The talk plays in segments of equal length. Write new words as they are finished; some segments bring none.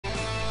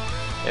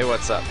Hey,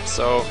 what's up?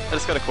 So, I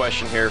just got a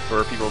question here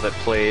for people that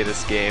play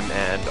this game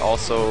and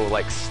also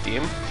like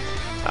Steam.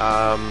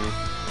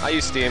 I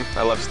use Steam.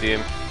 I love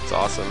Steam. It's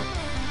awesome.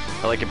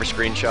 I like it for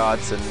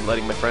screenshots and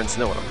letting my friends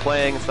know what I'm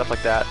playing and stuff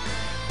like that.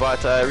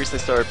 But I recently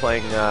started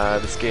playing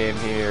this game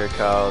here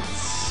called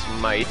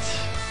Smite.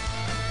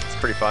 It's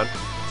pretty fun.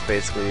 It's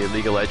basically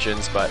League of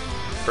Legends, but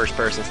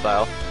first-person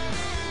style.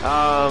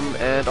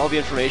 And all the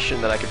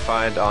information that I could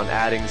find on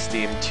adding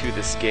Steam to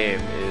this game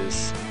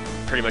is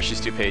pretty much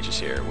these two pages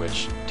here,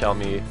 which tell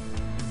me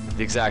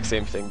the exact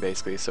same thing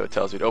basically. So it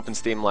tells you to open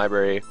Steam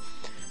library,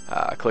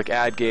 click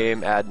add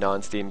game, add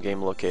non-Steam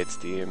game, locate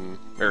Steam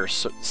or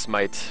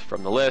Smite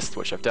from the list,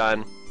 which I've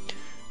done.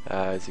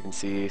 As you can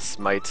see,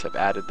 Smite, I've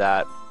added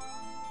that.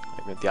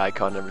 I've got the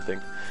icon and everything.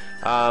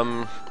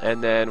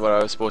 And then what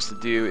I was supposed to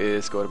do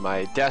is go to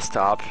my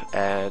desktop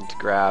and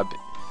grab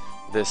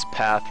this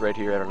path right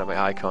here. I don't have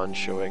my icon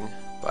showing,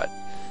 but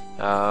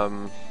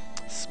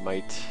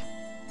Smite.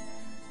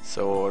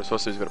 So what I'm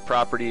supposed to do is go to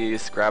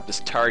properties, grab this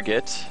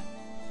target,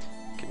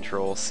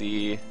 Control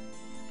C,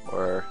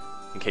 or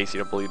in case you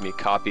don't believe me,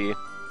 copy,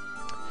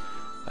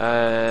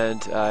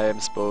 and I am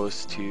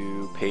supposed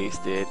to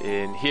paste it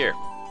in here,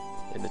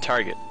 in the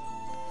target,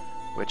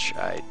 which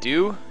I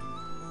do.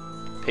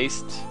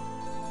 Paste,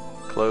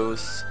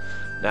 close.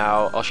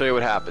 Now I'll show you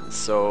what happens.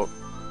 So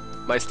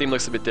my Steam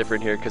looks a bit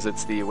different here because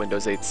it's the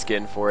Windows 8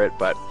 skin for it,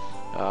 but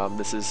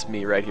this is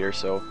me right here.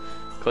 So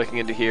clicking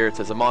into here, it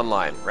says I'm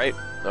online, right?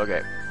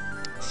 Okay.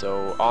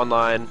 So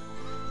online,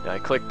 and I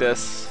click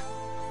this,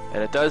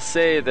 and it does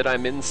say that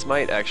I'm in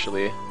Smite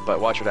actually, but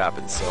watch what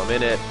happens. So I'm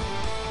in it,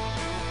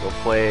 go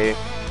play,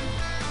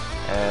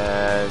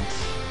 and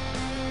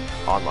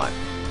online,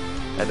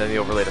 and then the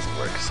overlay doesn't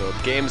work. So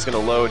the game's gonna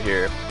load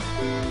here,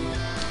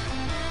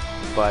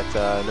 but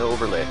no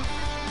overlay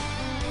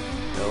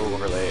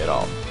at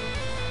all.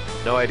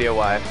 No idea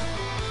why,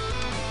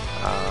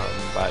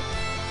 but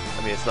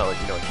I mean it's not like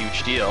a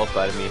huge deal,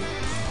 but I mean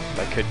if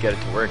I could get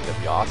it to work,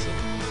 that'd be awesome.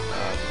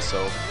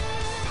 So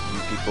you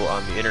people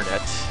on the internet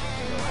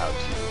know how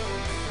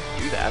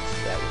to do that.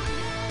 That would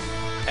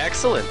be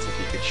excellent if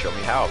you could show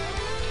me how,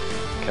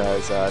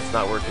 because it's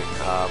not working.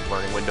 I'm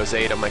running Windows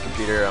 8 on my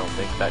computer. I don't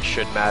think that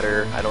should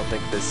matter. I don't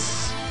think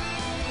this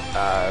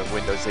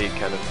Windows 8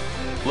 kind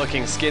of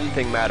looking skin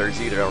thing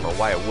matters either. I don't know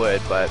why it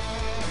would, but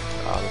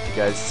if you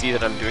guys see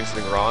that I'm doing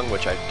something wrong,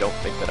 which I don't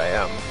think that I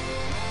am,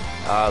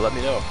 let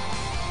me know,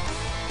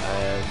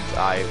 and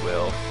I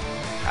will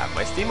have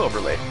my Steam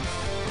overlay.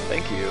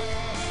 Thank you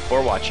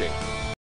for watching.